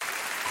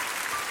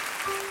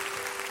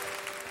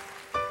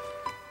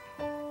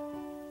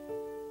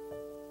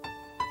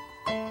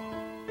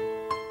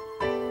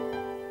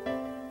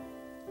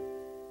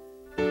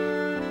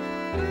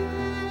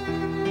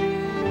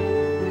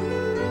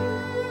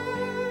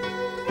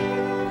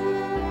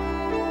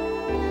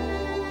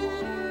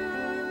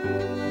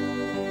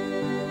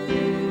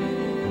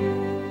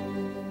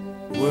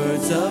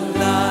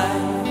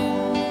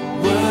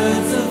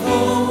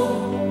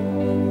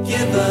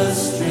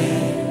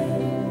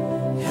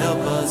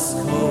help us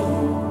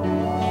cope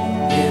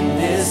in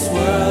this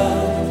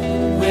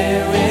world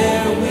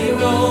wherever we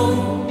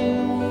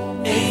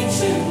roam.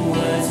 Ancient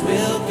words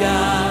will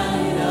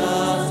guide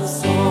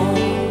us home.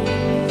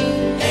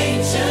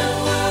 Ancient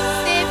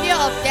words. Savior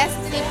of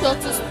Destiny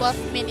Total Sports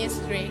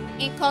Ministry,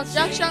 in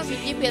conjunction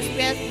with Deep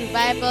Experience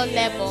Revival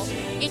Level,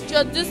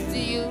 introduce to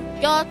you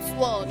God's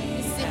Word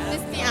with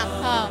simplicity and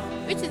power,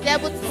 which is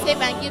able to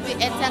save and give you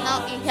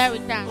eternal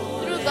inheritance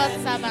through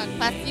God's servant,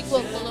 Pastor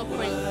Okolo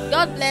Prince.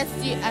 God bless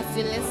you as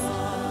you listen.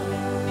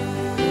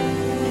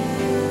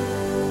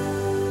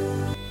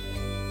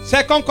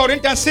 2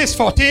 Corinthians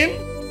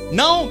 6:14.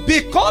 Now,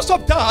 because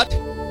of that,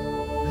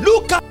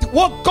 look at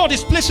what God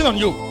is placing on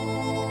you.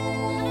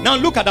 Now,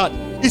 look at that.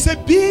 He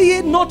said, be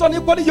ye not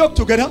unequally yoked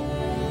together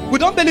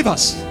with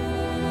unbelievers.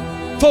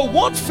 For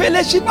what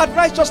fellowship had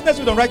righteousness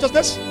with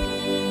unrighteousness?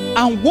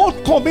 And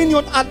what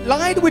communion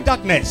allied with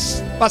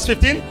darkness? Verse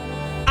 15.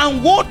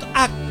 And what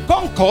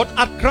concord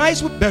had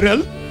Christ with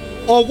Belial?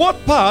 Or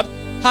what part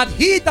had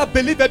he that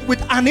believed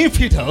with an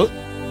infidel?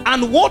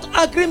 And what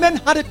agreement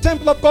had the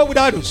temple of God with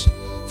idols?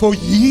 For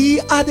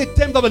ye are the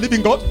temple of the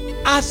living God.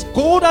 As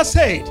God has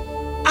said,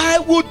 I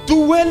will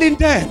dwell in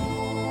them,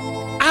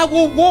 I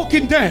will walk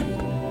in them,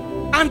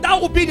 and I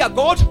will be their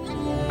God,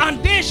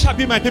 and they shall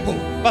be my people.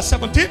 Verse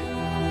 17.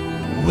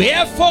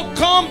 Wherefore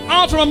come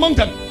out from among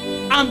them,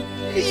 and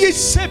be ye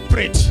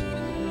separate,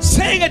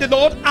 saying the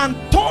Lord, and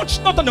touch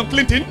not an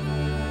unclean thing,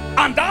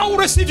 and I will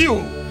receive you.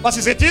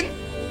 Verse 18.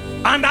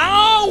 And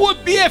I will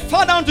be a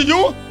father unto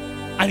you,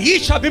 and ye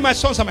shall be my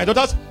sons and my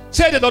daughters,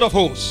 say the Lord of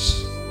hosts.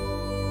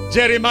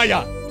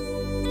 Jeremiah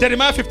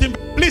 15.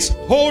 Please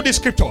hold the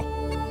scripture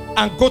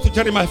and go to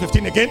Jeremiah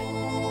 15 again.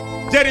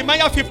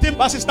 Jeremiah 15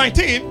 verses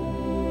 19.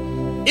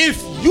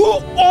 If you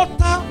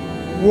utter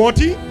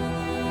worthy,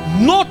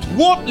 not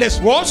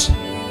worthless words,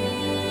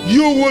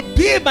 you will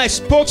be my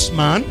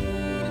spokesman.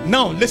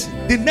 Now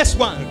listen, the next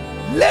one.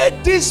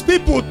 Let these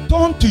people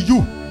turn to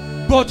you,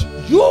 but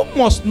you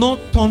must not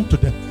turn to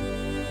them.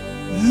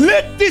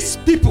 Let these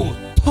people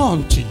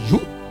turn to you.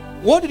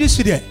 What did you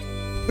see there?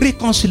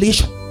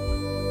 Reconciliation.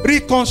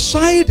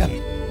 Reconcile them.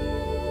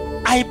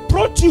 I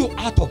brought you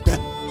out of them.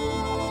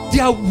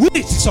 Their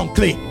ways is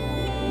unclean.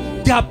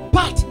 Their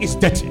path is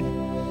dirty.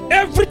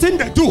 Everything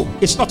they do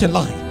is not in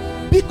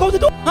line, because they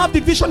don't have the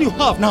vision you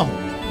have now.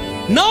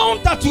 Now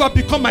that you have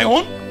become my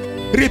own,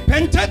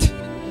 repented,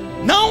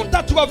 now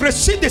that you have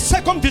received the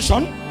second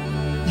vision,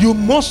 you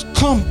must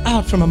come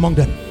out from among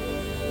them.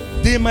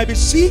 They might be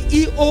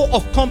CEO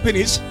of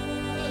companies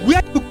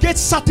where you get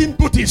certain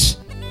booties.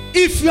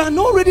 If you are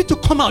not ready to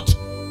come out,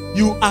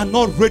 you are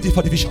not ready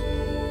for the vision.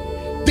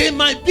 They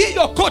might be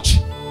your coach.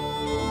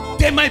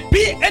 They might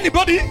be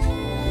anybody.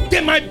 They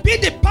might be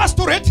the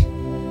pastorate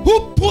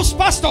who pulls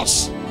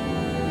pastors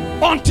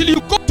until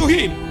you go to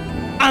him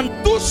and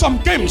do some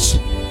games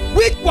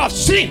which you have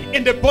seen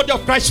in the body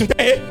of Christ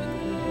today.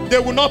 They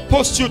will not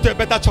post you to a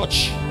better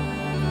church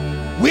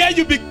where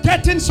you be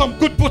getting some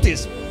good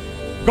booties.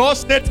 God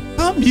said,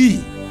 come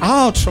ye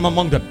out from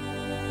among them.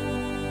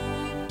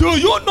 Do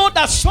you know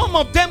that some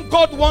of them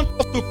God wants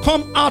us to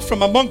come out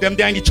from among them?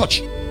 They are in the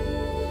church.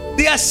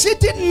 They are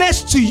sitting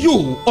next to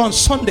you on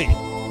Sunday.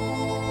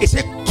 He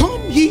said,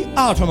 come ye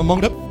out from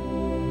among them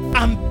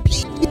and be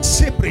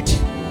separate.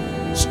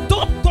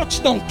 Stop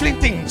touching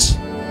unclean things.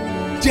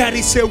 There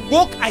is a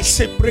work I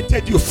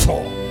separated you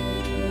for.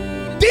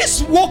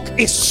 This work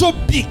is so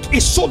big,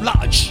 is so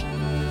large.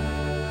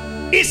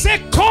 He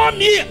said, come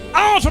ye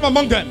out from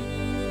among them.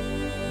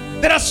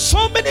 There are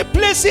so many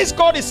places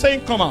God is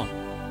saying, come out.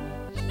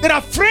 There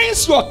are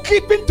friends you are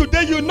keeping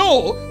today, you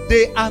know,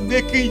 they are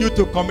making you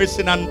to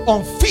commission and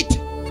unfit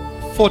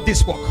for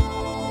this work.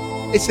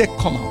 He said,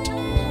 come out.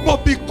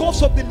 But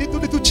because of the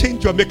little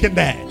change you are making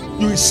there,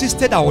 you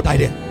insisted I would die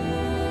there.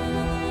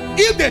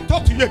 If they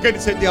talk to you again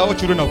and say they are all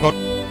children of God,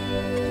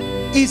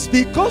 it's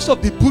because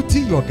of the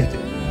booty you are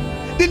getting.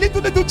 The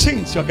little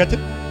change you are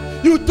getting.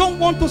 You don't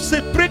want to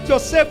separate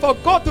yourself for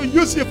God to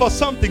use you for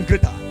something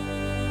greater.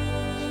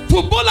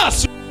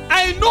 Footballers,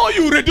 I know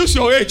you reduce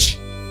your age.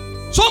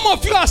 Some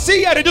of you are still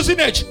here reducing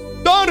age.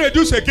 Don't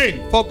reduce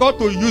again for God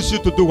to use you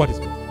to do what is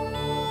good.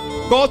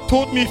 God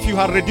told me if you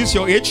have reduced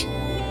your age,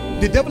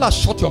 the devil has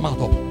shut your mouth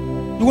up.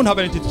 You won't have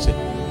anything to say.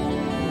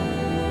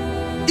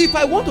 If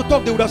I want to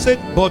talk, they would have said,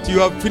 but you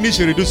have finished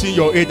reducing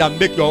your age and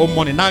make your own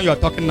money. Now you are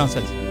talking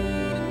nonsense.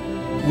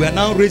 We are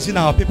now raising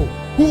our people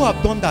who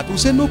have done that. We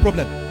say no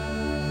problem.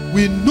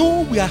 We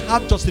know we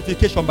have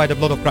justification by the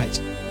blood of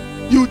Christ.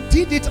 You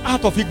did it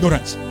out of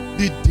ignorance.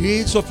 The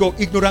days of your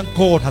ignorant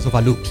God has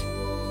overlooked.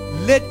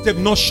 Let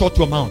them not shut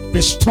your mouth.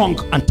 Be strong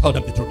and tell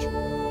them the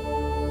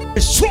truth.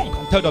 Be strong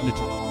and tell them the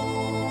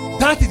truth.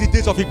 That is the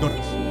days of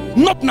ignorance.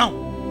 Not now.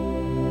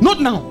 Not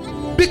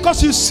now.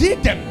 Because you see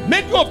them,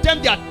 many of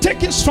them, they are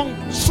taking strong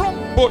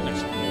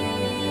boldness.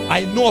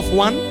 I know of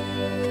one,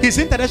 his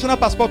international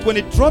passport, when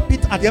he dropped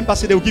it at the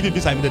embassy, they will give him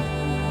visa immediately.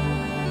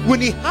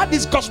 When he had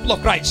this gospel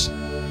of Christ,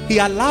 he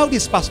allowed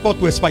his passport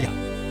to expire.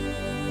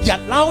 He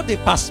allowed the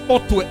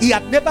passport he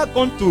had never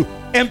gone to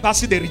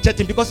embassy, they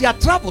rejected him because he had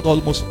traveled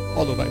almost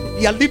all over Europe.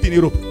 He had lived in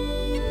Europe.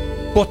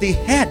 But he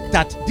heard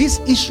that this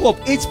issue of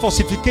age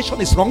falsification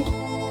is wrong.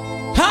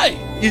 Hi,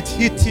 it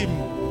hit him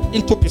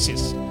into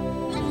pieces.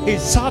 He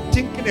started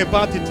thinking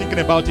about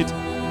it.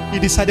 He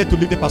decided to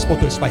leave the passport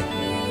to expire.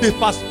 The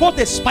passport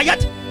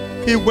expired.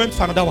 He went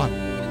for another one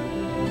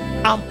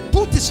and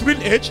put his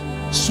real age,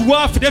 swore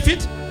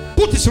affidavit,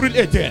 put his real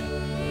age there.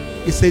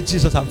 He said,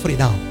 Jesus, I'm free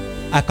now.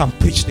 I can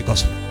preach the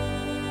gospel.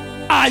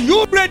 Are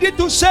you ready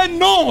to say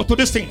no to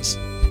these things?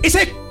 He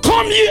said,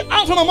 come ye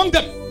out from among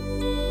them.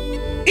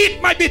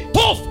 It might be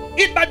tough.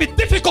 It might be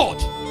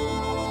difficult.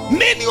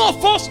 Many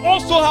of us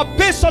also have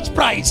paid such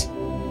price,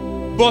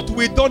 but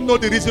we don't know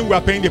the reason we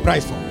are paying the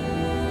price for.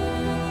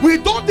 We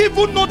don't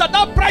even know that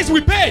that price we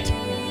paid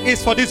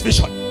is for this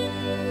vision.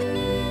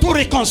 To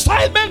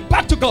reconcile men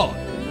back to God.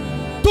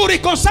 To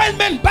reconcile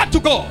men back to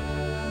God.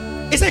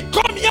 He said,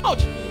 come ye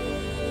out.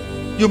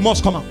 You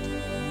must come out.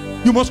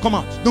 You must come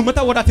out. No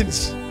matter what that thing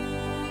is.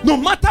 No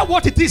matter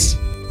what it is.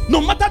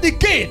 No matter the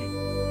gain.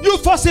 You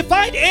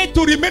falsified aid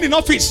to remain in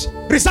office.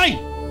 Resign.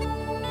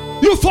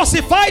 You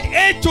falsified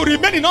aid to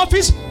remain in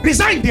office.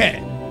 Resign there.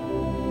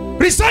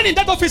 Resign in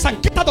that office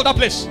and get out of that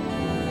place.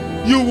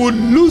 You will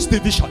lose the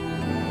vision.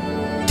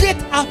 Get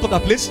out of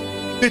that place.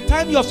 The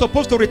time you are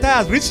supposed to retire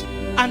has reached,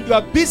 and you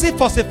are busy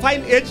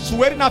falsifying age,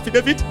 swearing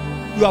affidavit.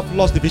 You have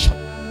lost the vision.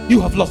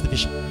 You have lost the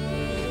vision.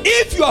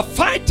 If you are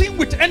fighting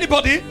with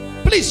anybody,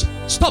 please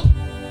stop.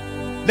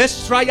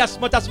 Let's try as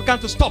much as we can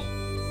to stop,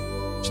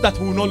 so that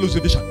we will not lose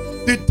the vision.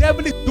 The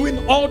devil is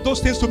doing all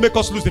those things to make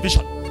us lose the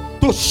vision,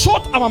 to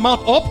shut our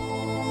mouth up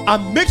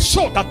and make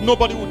sure that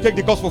nobody will take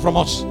the gospel from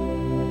us.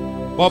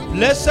 But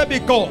blessed be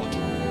God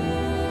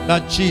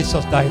that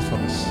Jesus died for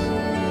us.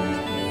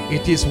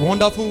 It is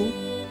wonderful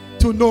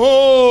to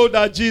know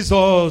that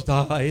Jesus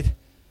died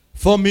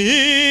for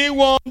me.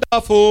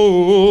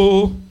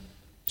 Wonderful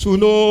to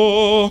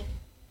know.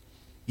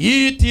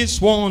 It is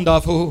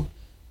wonderful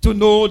to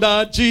know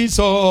that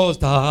Jesus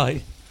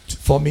died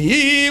for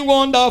me.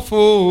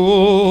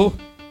 Wonderful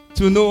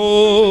to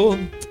know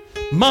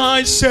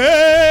my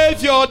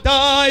Savior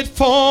died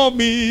for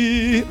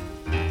me.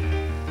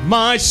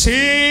 My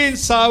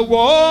sins are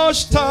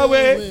washed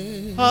away.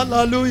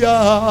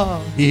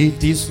 Hallelujah.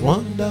 It is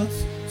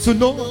wonderful to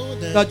know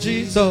that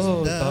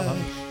Jesus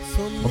died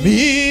for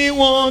me.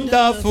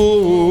 Wonderful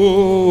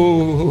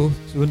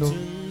to know.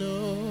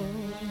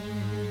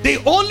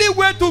 The only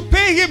way to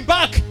pay him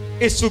back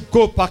is to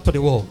go back to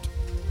the world.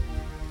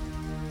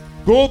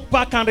 Go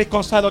back and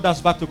reconcile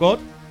others back to God.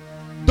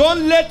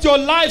 Don't let your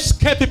life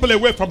scare people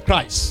away from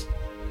Christ.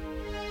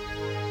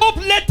 Stop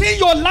letting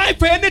your life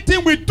for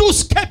anything we do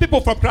scare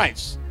people from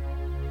Christ.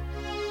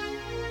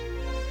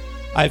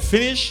 I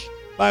finish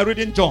by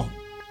reading John.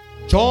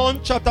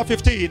 John chapter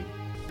 15.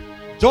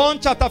 John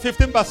chapter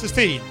 15 verse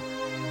 16.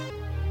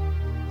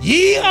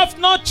 Ye have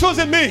not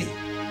chosen me,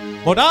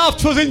 but I have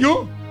chosen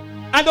you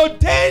and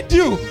ordained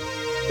you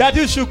that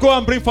you should go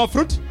and bring forth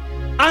fruit,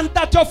 and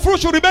that your fruit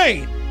should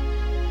remain.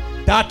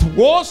 That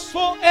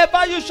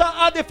whatsoever you shall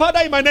ask the Father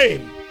in my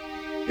name,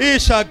 he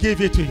shall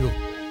give it to you.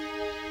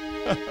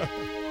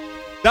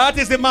 That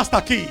is the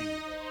master key.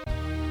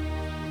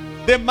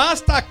 The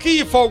master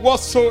key for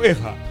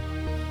whatsoever.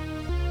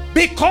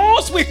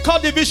 Because we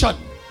cut the vision,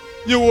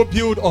 you will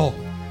build all.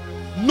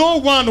 No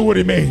one will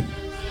remain.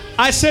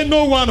 I say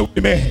no one will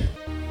remain.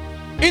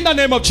 In the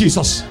name of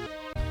Jesus.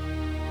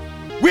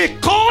 We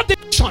cut the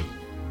vision.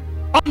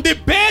 On the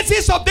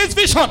basis of this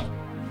vision,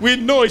 we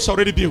know it's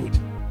already built.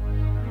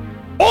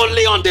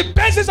 Only on the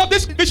basis of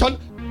this vision,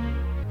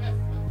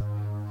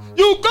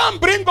 you go and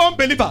bring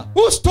unbeliever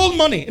who stole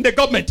money in the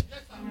government,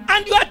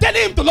 and you are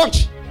telling him to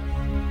launch.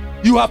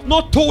 You have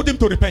not told him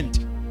to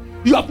repent.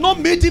 You have not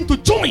made him to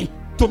join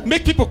to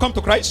make people come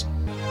to Christ.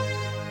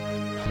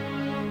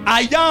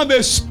 I am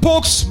a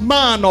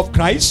spokesman of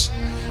Christ.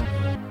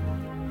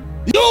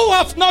 You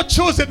have not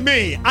chosen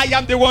me. I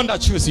am the one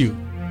that chose you.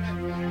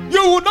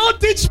 You will not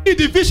teach me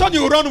the vision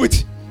you run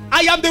with.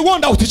 I am the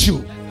one that will teach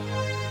you.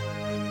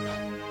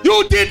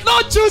 You did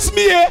not choose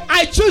me,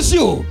 I choose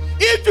you.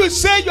 If you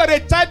say you are a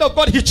child of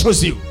God, he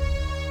chose you.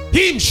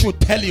 Him should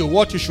tell you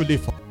what you should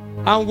live for.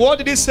 And what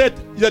did he say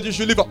that you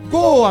should live for?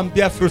 Go and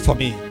bear fruit for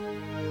me.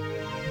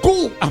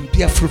 Go and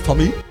bear fruit for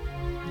me.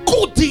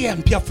 Go there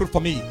and bear fruit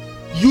for me.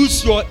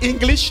 Use your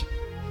English.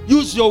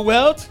 Use your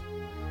wealth.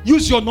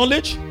 Use your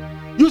knowledge.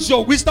 Use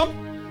your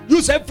wisdom.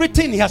 Use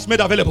everything he has made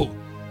available.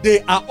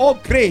 They are all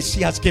grace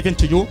he has given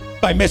to you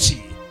by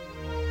mercy.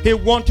 He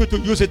wants you to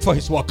use it for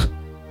his work.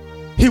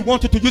 He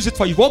wants you to use it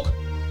for his work.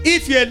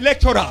 If you're a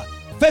lecturer,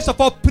 first of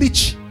all,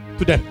 preach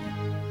to them.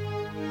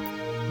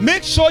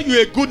 Make sure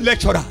you're a good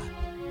lecturer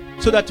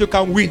so that you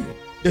can win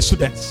the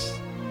students.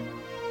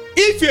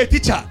 If you're a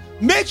teacher,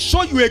 make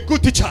sure you're a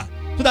good teacher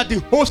so that the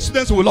whole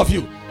students will love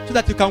you, so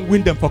that you can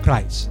win them for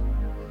Christ.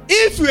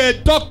 If you're a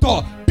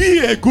doctor, be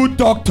a good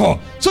doctor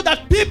so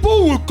that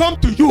people will come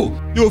to you.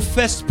 You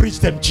first preach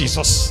them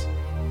Jesus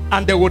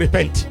and they will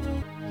repent.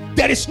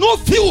 There is no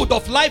field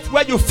of life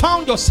where you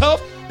found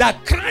yourself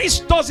that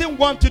Christ doesn't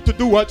want you to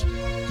do what?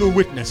 To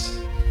witness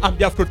and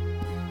bear fruit.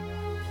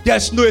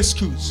 There's no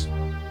excuse.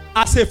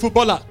 As a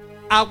footballer,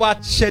 our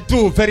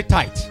schedule very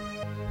tight.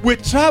 We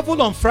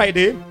travel on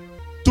Friday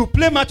to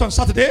play match on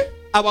Saturday,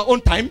 our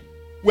own time.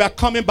 We are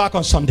coming back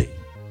on Sunday.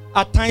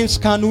 At times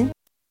Kanu,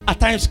 at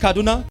times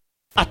Kaduna,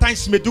 at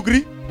times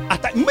Meduguri,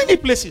 at many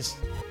places.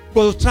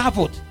 We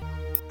traveled.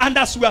 And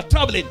as we are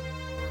traveling,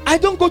 I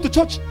don't go to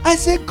church. I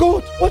say,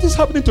 God, what is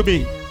happening to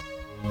me?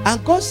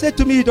 And God said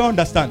to me, you don't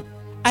understand.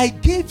 I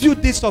gave you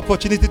this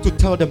opportunity to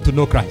tell them to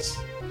know Christ.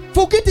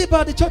 Forget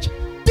about the church.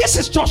 This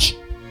is church.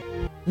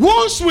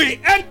 Once we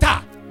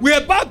enter, we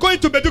are back going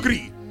to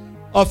Meduguri.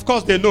 Of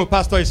course, they know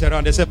pastor is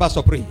around. They say,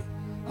 Pastor, pray.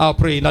 I'll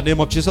pray in the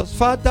name of Jesus.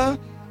 Father,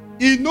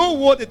 you know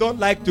what they don't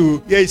like to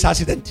hear is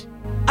accident.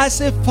 I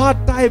say,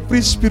 Father,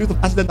 every spirit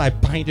of accident I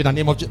bind in the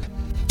name of Jesus.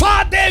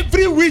 Father,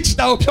 every witch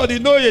that will be, you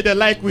know they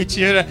like witch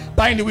here,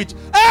 bind the witch.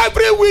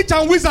 Every witch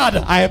and wizard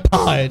I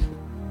bind.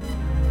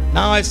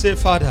 Now I say,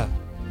 Father,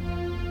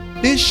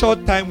 this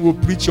short time we'll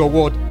preach your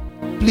word.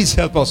 Please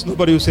help us.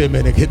 Nobody will say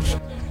amen again.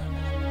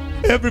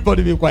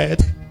 Everybody be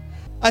quiet.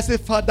 I say,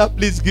 Father,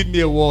 please give me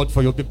a word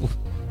for your people.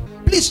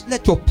 Please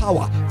let your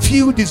power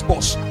fill this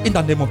bus in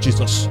the name of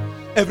Jesus.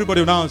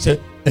 Everybody will now say,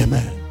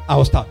 amen. I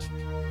will start.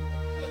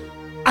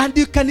 And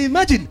you can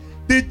imagine,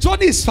 the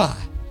journey is far.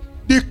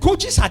 The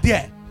coaches are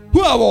there.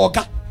 Who are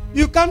our?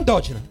 You can't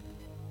dodge. You know?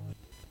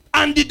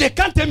 And they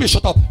can't tell me,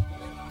 shut up.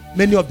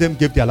 Many of them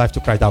gave their life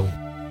to Christ that way.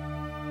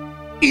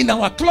 In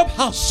our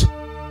clubhouse,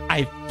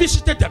 I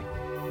visited them.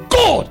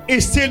 God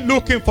is still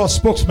looking for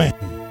spokesmen.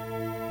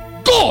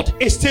 God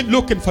is still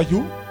looking for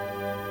you.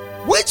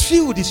 Which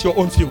field is your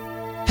own field?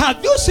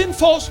 Have you seen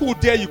false who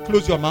dare you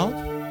close your mouth?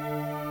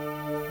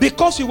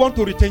 Because you want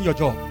to retain your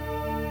job.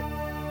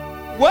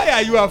 Why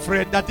are you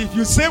afraid that if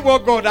you say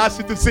what God asks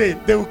you to say,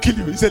 they will kill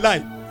you? It's a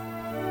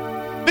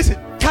lie. Listen,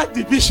 catch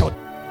the vision.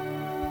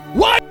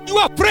 Why are you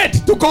afraid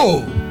to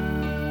go?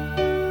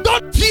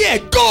 Don't fear,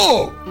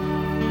 go.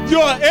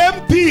 Your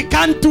MP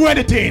can't do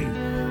anything.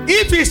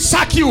 If he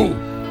sack you,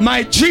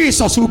 my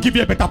Jesus will give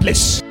you a better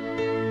place.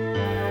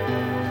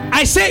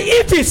 I say,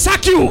 if he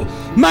sack you,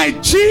 my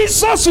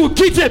Jesus will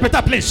give you a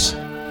better place.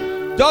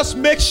 Just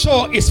make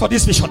sure it's for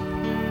this vision.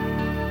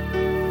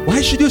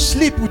 Why should you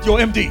sleep with your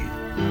MD?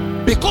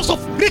 Because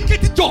of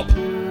rickety job.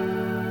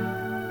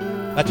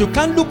 That you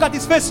can't look at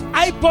his face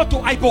eyeball to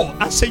eyeball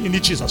and say you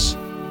need Jesus.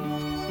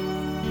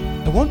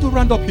 I want to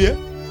round up here.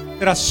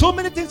 There are so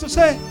many things to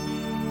say.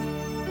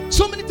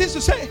 So many things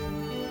to say.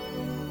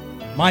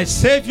 My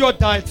Savior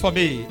died for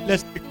me.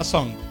 Let's take a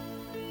song.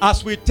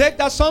 As we take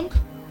that song,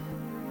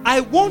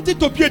 I want it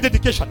to be a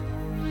dedication.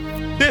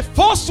 The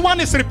first one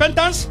is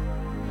repentance.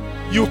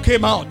 You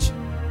came out.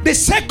 The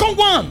second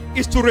one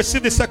is to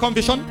receive the second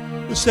vision.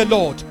 You say,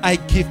 Lord, I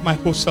give my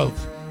whole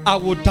self. I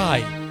will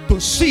die to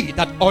see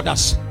that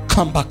others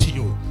come back to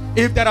you.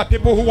 If there are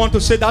people who want to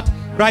say that,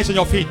 rise on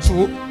your feet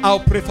too. I'll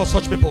pray for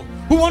such people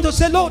who want to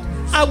say, Lord,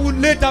 I will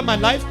lay down my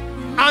life.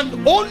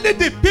 And only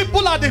the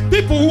people are the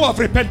people who have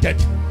repented.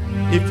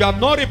 If you have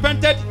not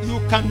repented, you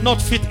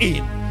cannot fit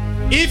in.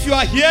 If you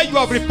are here, you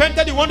have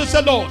repented, you want to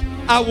say, Lord,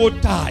 I will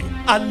die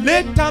and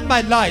lay down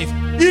my life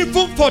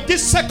even for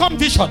this second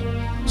vision.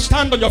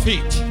 Stand on your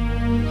feet.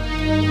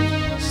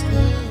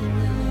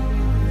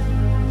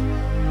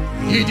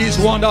 It is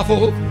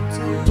wonderful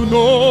to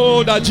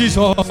know that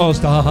Jesus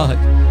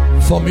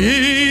died for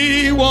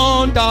me.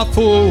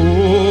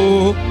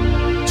 Wonderful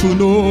to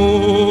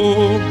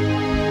know.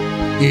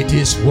 It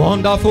is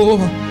wonderful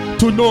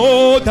to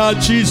know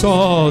that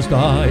Jesus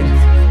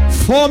died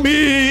for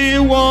me.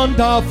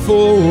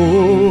 Wonderful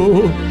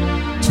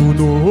to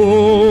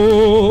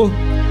know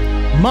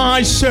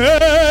my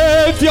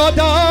Savior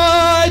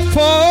died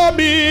for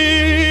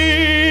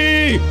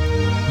me.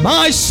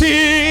 My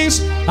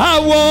sins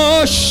are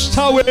washed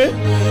away.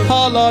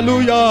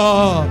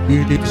 Hallelujah.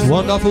 It is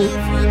wonderful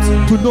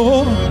to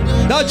know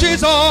that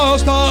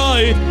Jesus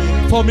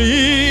died for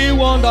me.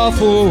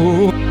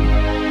 Wonderful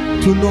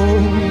to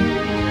know.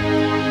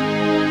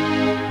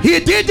 He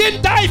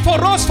didn't die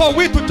for us for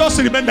we to just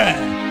remember.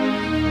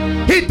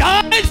 He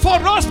died for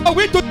us for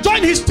we to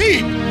join his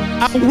team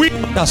and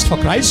win others for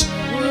Christ.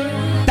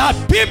 That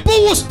people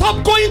will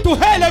stop going to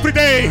hell every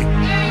day.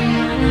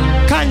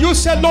 Can you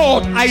say,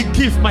 Lord, I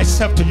give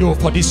myself to you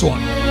for this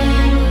one?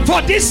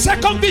 For this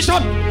second vision,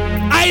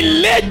 I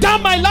lay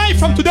down my life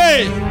from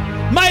today.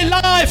 My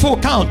life will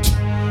count.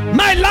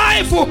 My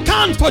life will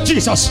count for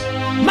Jesus.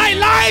 My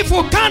life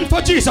will count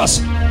for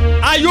Jesus.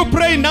 Are you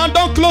praying now?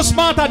 Don't close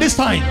mouth at this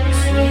time.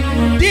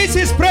 This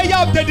is prayer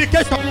of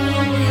dedication.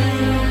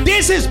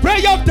 This is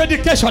prayer of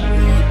dedication.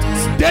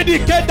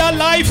 Dedicate that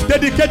life.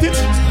 Dedicate it.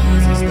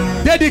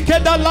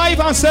 Dedicate that life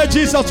and say,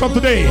 Jesus, from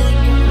today,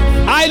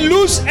 I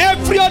lose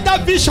every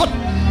other vision.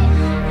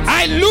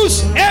 I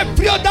lose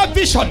every other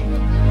vision.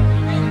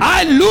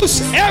 I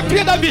lose every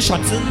other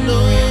vision.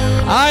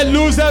 I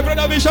lose every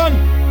other vision.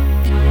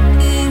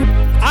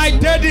 I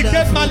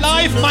dedicate my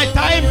life, my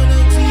time,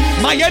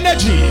 my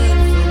energy.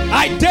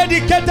 I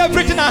dedicate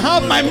everything I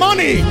have, my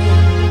money.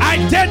 I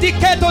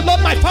dedicate, oh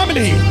Lord, my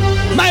family,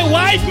 my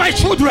wife, my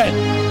children,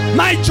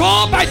 my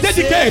job. I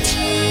dedicate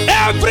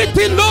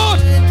everything, Lord.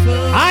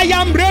 I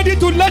am ready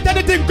to let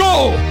anything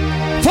go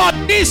For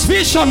this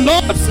vision,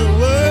 Lord.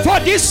 For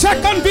this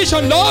second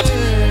vision, Lord.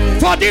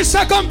 For this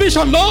second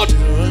vision, Lord.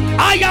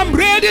 I am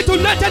ready to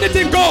let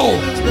anything go.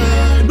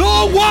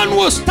 No one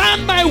will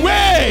stand my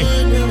way.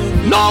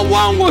 No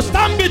one will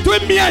stand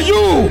between me and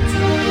you.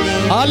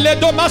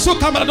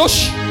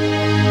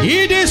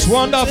 It is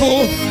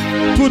wonderful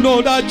to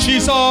know that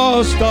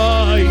Jesus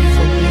died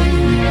for me.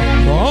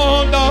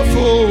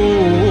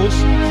 Wonderful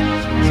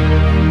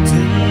to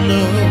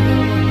know.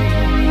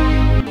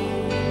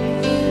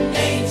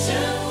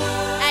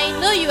 I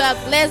know you are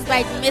blessed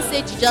by the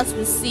message you just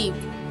received.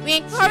 We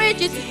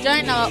encourage you to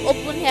join our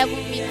open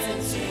heaven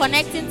meetings,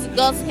 connecting to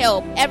God's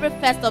help every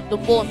first of the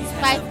month,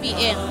 5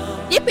 p.m.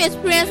 Deep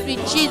Experience with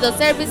Jesus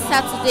every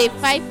Saturday,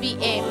 5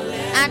 p.m.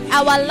 And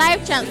our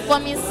life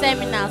transforming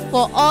seminars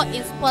for all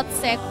in Sports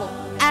Circle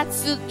at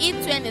Suite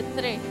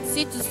E23,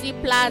 C2C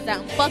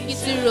Plaza,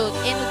 Pokiti Road,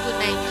 Enugu,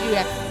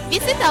 Nigeria.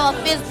 Visit our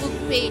Facebook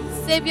page,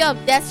 Savior of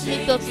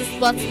Destiny Total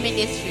Sports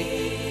Ministry,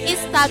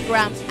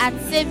 Instagram at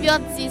Savior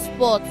T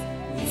Sports,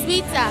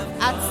 Twitter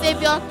at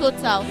Savior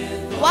Total,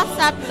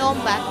 WhatsApp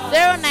number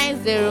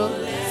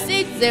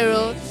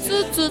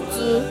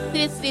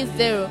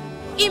 090-60-222-330,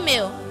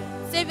 email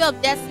Savior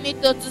of Destiny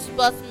Total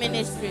Sports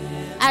Ministry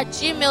at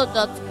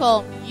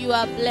gmail.com. You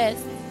are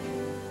blessed.